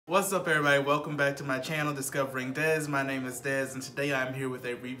What's up, everybody? Welcome back to my channel, Discovering Des. My name is Des, and today I'm here with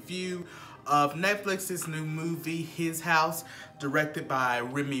a review of Netflix's new movie, His House, directed by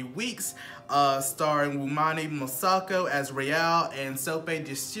Remi Weekes, starring Wunmi Mosaku as Real and Sope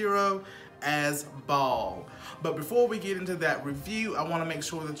Deshiro as Ball. But before we get into that review, I want to make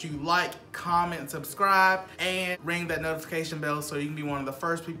sure that you like, comment, subscribe, and ring that notification bell so you can be one of the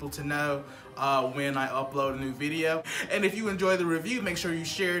first people to know when I upload a new video. And if you enjoy the review, make sure you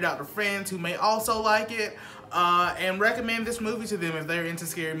share it out to friends who may also like it, and recommend this movie to them if they're into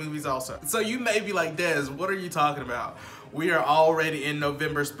scary movies also. So you may be like, Des, what are you talking about? We are already in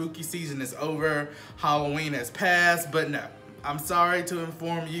November. Spooky season is over. Halloween has passed, but no. I'm sorry to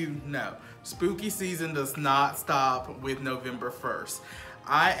inform you, no. Spooky season does not stop with November 1st.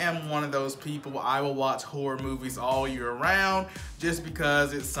 I am one of those people, I will watch horror movies all year round just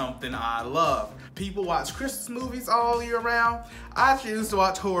because it's something I love. People watch Christmas movies all year round. I choose to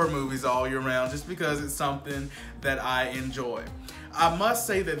watch horror movies all year round just because it's something that I enjoy. I must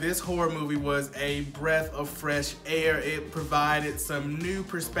say that this horror movie was a breath of fresh air. It provided some new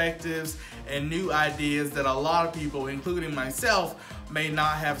perspectives and new ideas that a lot of people, including myself, may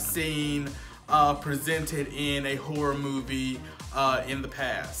not have seen presented in a horror movie in the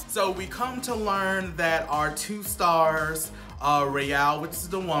past. So we come to learn that our two stars, Real, which is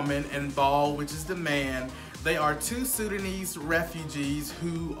the woman, and Ball, which is the man, they are two Sudanese refugees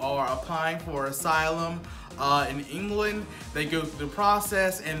who are applying for asylum in England. They go through the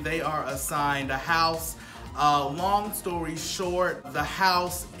process and they are assigned a house. Long story short, the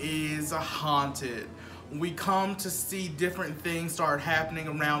house is haunted. We come to see different things start happening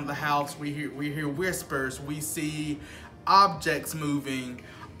around the house. We hear whispers. We see objects moving.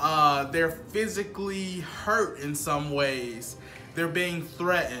 They're physically hurt in some ways. They're being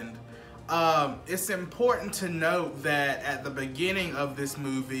threatened. It's important to note that at the beginning of this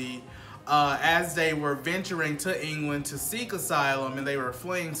movie, as they were venturing to England to seek asylum and they were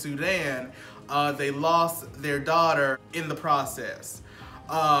fleeing Sudan, they lost their daughter in the process.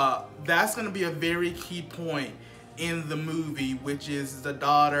 That's going to be a very key point in the movie, which is the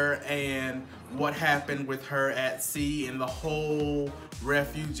daughter and what happened with her at sea and the whole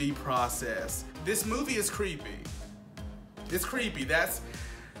refugee process. This movie is creepy. It's creepy. That's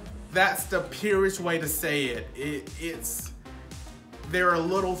the purest way to say it. There are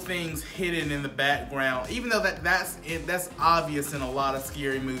little things hidden in the background, even though that's obvious in a lot of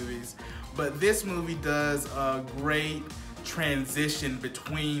scary movies. But this movie does a great transition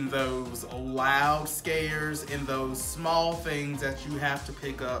between those loud scares and those small things that you have to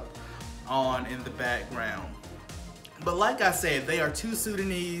pick up on in the background. But like I said, they are two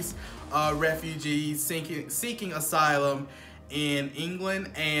Sudanese refugees seeking asylum in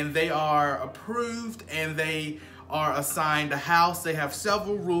England, and they are approved and they are assigned a house. They have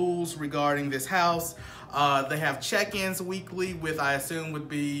several rules regarding this house. They have check-ins weekly with, I assume, would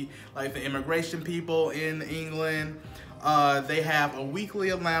be like the immigration people in England. They have a weekly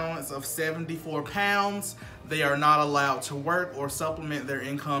allowance of £74. They are not allowed to work or supplement their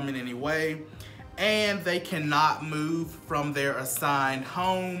income in any way. And they cannot move from their assigned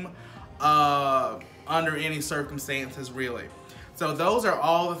home under any circumstances, really. So those are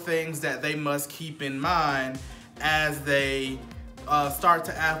all the things that they must keep in mind as they start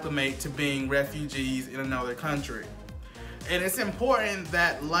to acclimate to being refugees in another country. And it's important,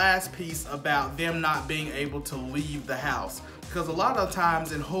 that last piece about them not being able to leave the house, because a lot of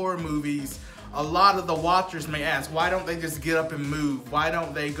times in horror movies, a lot of the watchers may ask, why don't they just get up and move? Why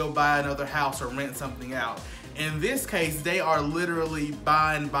don't they go buy another house or rent something out? In this case, they are literally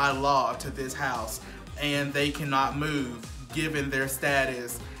bound by law to this house, and they cannot move given their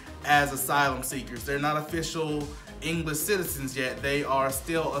status as asylum seekers. They're not official English citizens yet. They are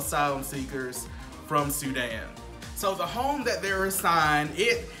still asylum seekers from Sudan. So the home that they're assigned,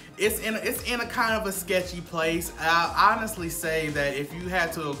 it's in a kind of a sketchy place. I honestly say that if you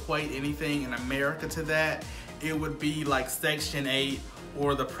had to equate anything in America to that, it would be like Section 8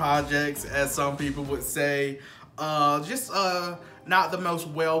 or the projects, as some people would say. Just not the most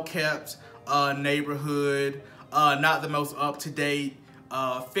well-kept neighborhood, not the most up-to-date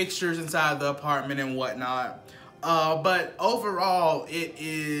fixtures inside the apartment and whatnot. But overall, it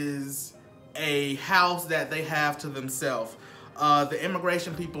is a house that they have to themselves. The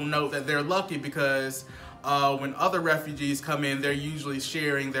immigration people note that they're lucky because when other refugees come in, they're usually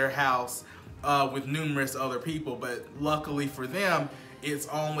sharing their house with numerous other people. But luckily for them, it's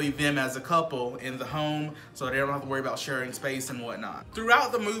only them as a couple in the home, so they don't have to worry about sharing space and whatnot.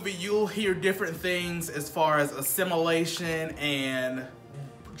 Throughout the movie, you'll hear different things as far as assimilation and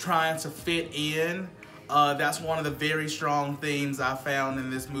trying to fit in That's one of the very strong themes I found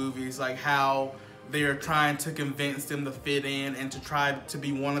in this movie. It's like how they're trying to convince them to fit in and to try to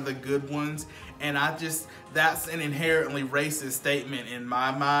be one of the good ones. And that's an inherently racist statement in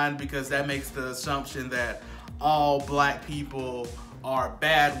my mind, because that makes the assumption that all black people are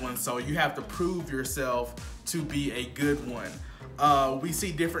bad ones, so you have to prove yourself to be a good one. We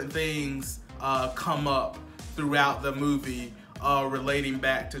see different things come up throughout the movie relating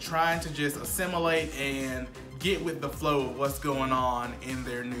back to trying to just assimilate and get with the flow of what's going on in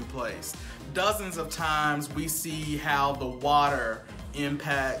their new place. Dozens of times we see how the water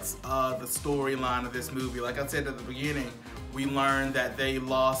impacts the storyline of this movie. Like I said at the beginning, we learned that they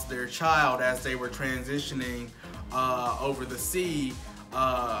lost their child as they were transitioning over the sea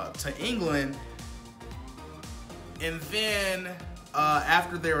to England. And then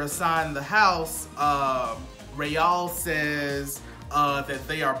after they're assigned the house, Raelle says that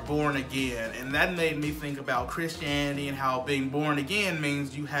they are born again. And that made me think about Christianity and how being born again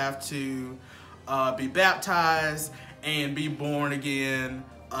means you have to be baptized and be born again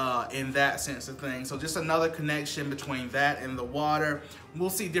in that sense of things. So just another connection between that and the water. We'll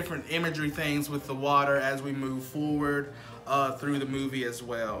see different imagery things with the water as we move forward through the movie as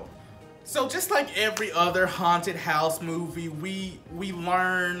well. So just like every other haunted house movie, we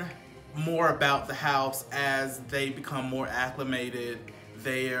learn more about the house as they become more acclimated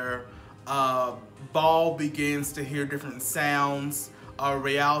there. Ball begins to hear different sounds.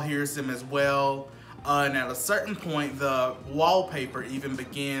 Raelle hears them as well. And at a certain point, the wallpaper even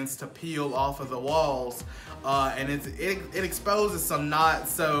begins to peel off of the walls. And it exposes some not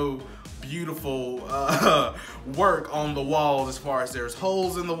so beautiful work on the walls, as far as there's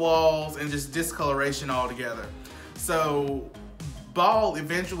holes in the walls and just discoloration altogether. So Ball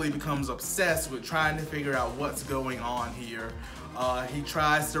eventually becomes obsessed with trying to figure out what's going on here. He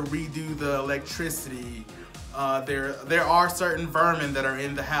tries to redo the electricity. There are certain vermin that are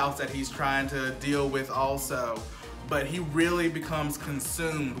in the house that he's trying to deal with also, but he really becomes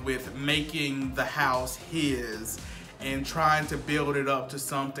consumed with making the house his and trying to build it up to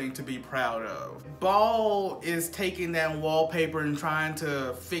something to be proud of. Ball is taking down wallpaper and trying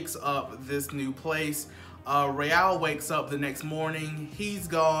to fix up this new place. Raelle wakes up the next morning. He's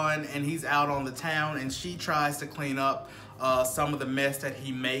gone and he's out on the town, and she tries to clean up some of the mess that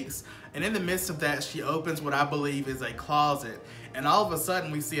he makes. And in the midst of that, she opens what I believe is a closet, and all of a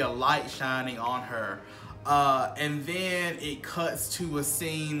sudden we see a light shining on her. And then it cuts to a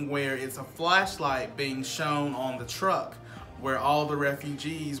scene where it's a flashlight being shown on the truck where all the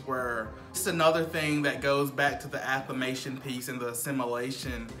refugees were. Just another thing that goes back to the acclimation piece and the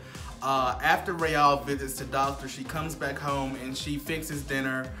assimilation. After Raelle visits the doctor, she comes back home and she fixes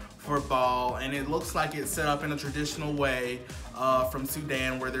dinner for Ball, and it looks like it's set up in a traditional way from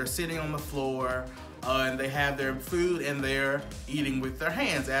Sudan, where they're sitting on the floor and they have their food and they're eating with their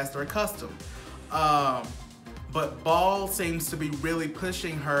hands as they're accustomed. But Ball seems to be really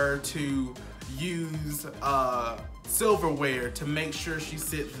pushing her to use silverware to make sure she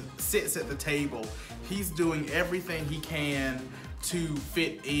sits at the table. He's doing everything he can to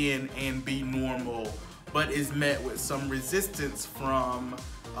fit in and be normal, but is met with some resistance from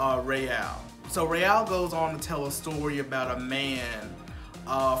Raelle. So Raelle goes on to tell a story about a man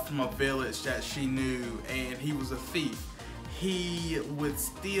from a village that she knew, and he was a thief. He would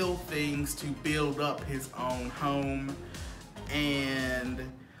steal things to build up his own home,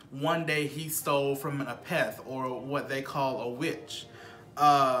 and one day he stole from an apeth, or what they call a witch.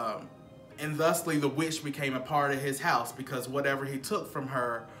 And thusly the witch became a part of his house, because whatever he took from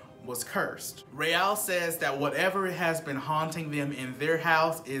her was cursed. Raelle says that whatever has been haunting them in their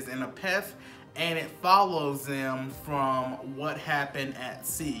house is an apeth, and it follows them from what happened at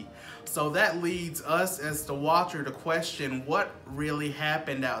sea. So that leads us as the watcher to question what really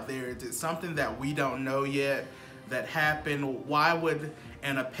happened out there. Is it something that we don't know yet that happened? Why would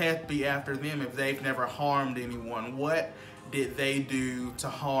an apeth be after them if they've never harmed anyone? What did they do to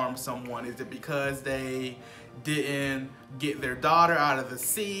harm someone? Is it because they didn't get their daughter out of the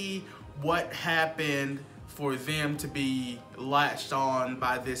sea? What happened for them to be latched on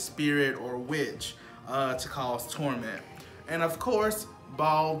by this spirit or witch to cause torment? And of course,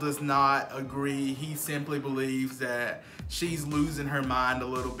 Ball does not agree. He simply believes that she's losing her mind a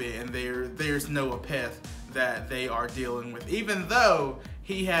little bit, and there's no apeth that they are dealing with, even though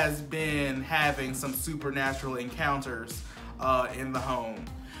he has been having some supernatural encounters in the home.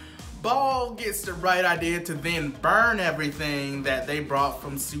 Ball gets the right idea to then burn everything that they brought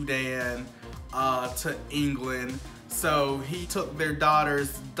from Sudan to England. So he took their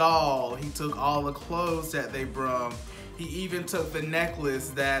daughter's doll, he took all the clothes that they brought, he even took the necklace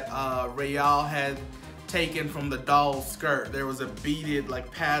that Raelle had taken from the doll's skirt. There was a beaded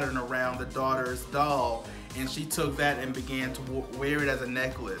like pattern around the daughter's doll, and she took that and began to wear it as a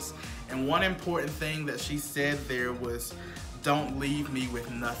necklace. And one important thing that she said there was, "Don't leave me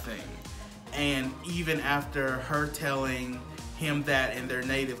with nothing." And even after her telling him that in their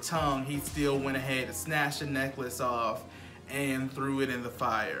native tongue, he still went ahead and snatched the necklace off and threw it in the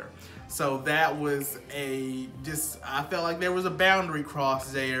fire. So that was I felt like there was a boundary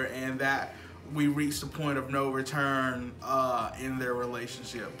crossed there, and that we reached a point of no return in their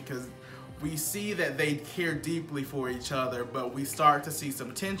relationship, because we see that they care deeply for each other, but we start to see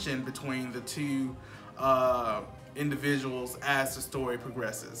some tension between the two individuals as the story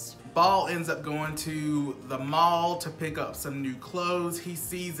progresses. Ball ends up going to the mall to pick up some new clothes. He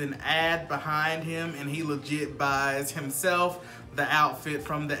sees an ad behind him, and he legit buys himself the outfit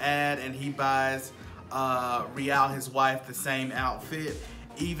from the ad, and he buys Rial, his wife, the same outfit,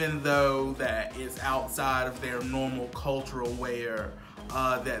 even though that is outside of their normal cultural wear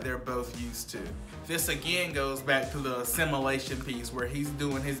that they're both used to. This again goes back to the assimilation piece, where he's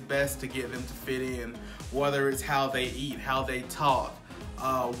doing his best to get them to fit in, whether it's how they eat, how they talk,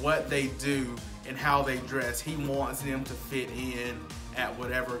 what they do, and how they dress. He wants them to fit in at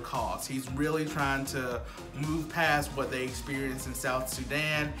whatever cost. He's really trying to move past what they experienced in South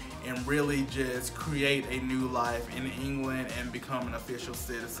Sudan and really just create a new life in England and become an official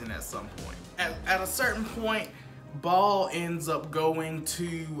citizen at some point. At a certain point, Ball ends up going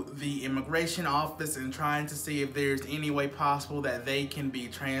to the immigration office and trying to see if there's any way possible that they can be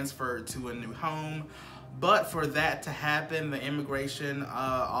transferred to a new home. But for that to happen, the immigration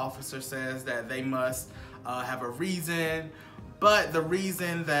officer says that they must have a reason. But the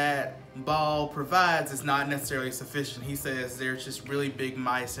reason that Ball provides is not necessarily sufficient. He says there's just really big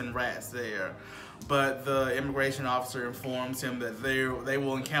mice and rats there. But the immigration officer informs him that they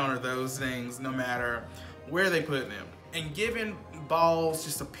will encounter those things no matter where they put them. And given Ball's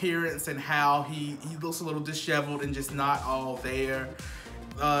just appearance and how he looks a little disheveled and just not all there,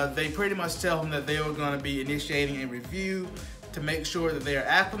 they pretty much tell him that they are going to be initiating a review to make sure that they are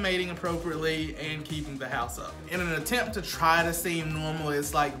acclimating appropriately and keeping the house up. In an attempt to try to seem normal,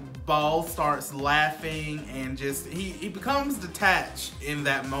 it's like Ball starts laughing and just, he becomes detached in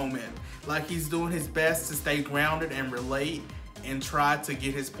that moment. Like he's doing his best to stay grounded and relate and try to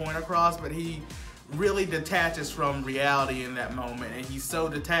get his point across, but he really detaches from reality in that moment. And he's so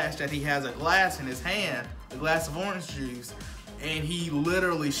detached that he has a glass in his hand, a glass of orange juice, and he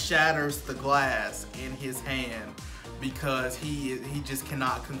literally shatters the glass in his hand because he just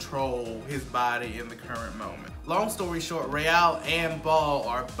cannot control his body in the current moment. Long story short, Rial and Ball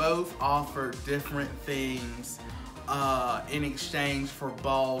are both offered different things in exchange for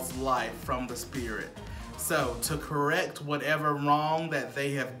Ball's life from the spirit. So to correct whatever wrong that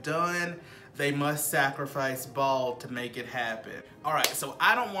they have done, they must sacrifice Ball to make it happen. All right, so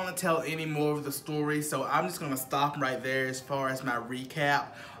I don't want to tell any more of the story, so I'm just going to stop right there as far as my recap.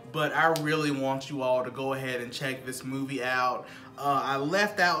 But I really want you all to go ahead and check this movie out. I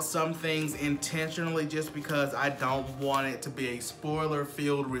left out some things intentionally just because I don't want it to be a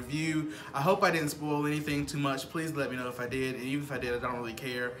spoiler-filled review. I hope I didn't spoil anything too much. Please let me know if I did, and even if I did, I don't really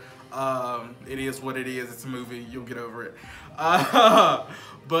care. It is what it is. It's a movie. You'll get over it.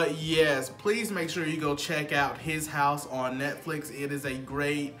 But yes, please make sure you go check out His House on Netflix. It is a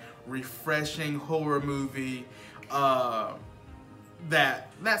great, refreshing horror movie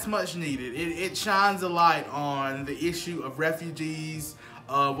that's much needed. It shines a light on the issue of refugees,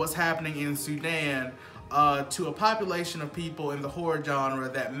 what's happening in Sudan, to a population of people in the horror genre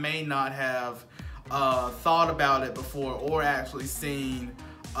that may not have thought about it before or actually seen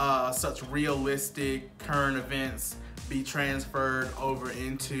such realistic current events be transferred over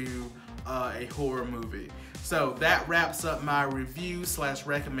into a horror movie. So that wraps up my review /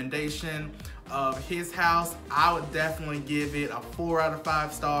 recommendation of His House. I would definitely give it a 4 out of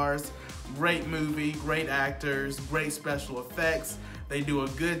 5 stars. Great movie, great actors, great special effects. They do a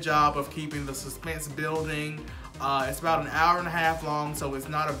good job of keeping the suspense building. It's about an hour and a half long, so it's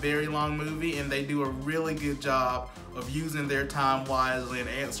not a very long movie, and they do a really good job of using their time wisely and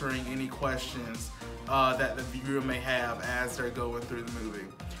answering any questions that the viewer may have as they're going through the movie.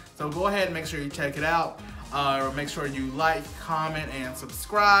 So go ahead and make sure you check it out. Make sure you like, comment, and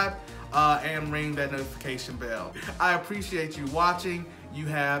subscribe, and ring that notification bell. I appreciate you watching. You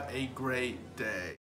have a great day.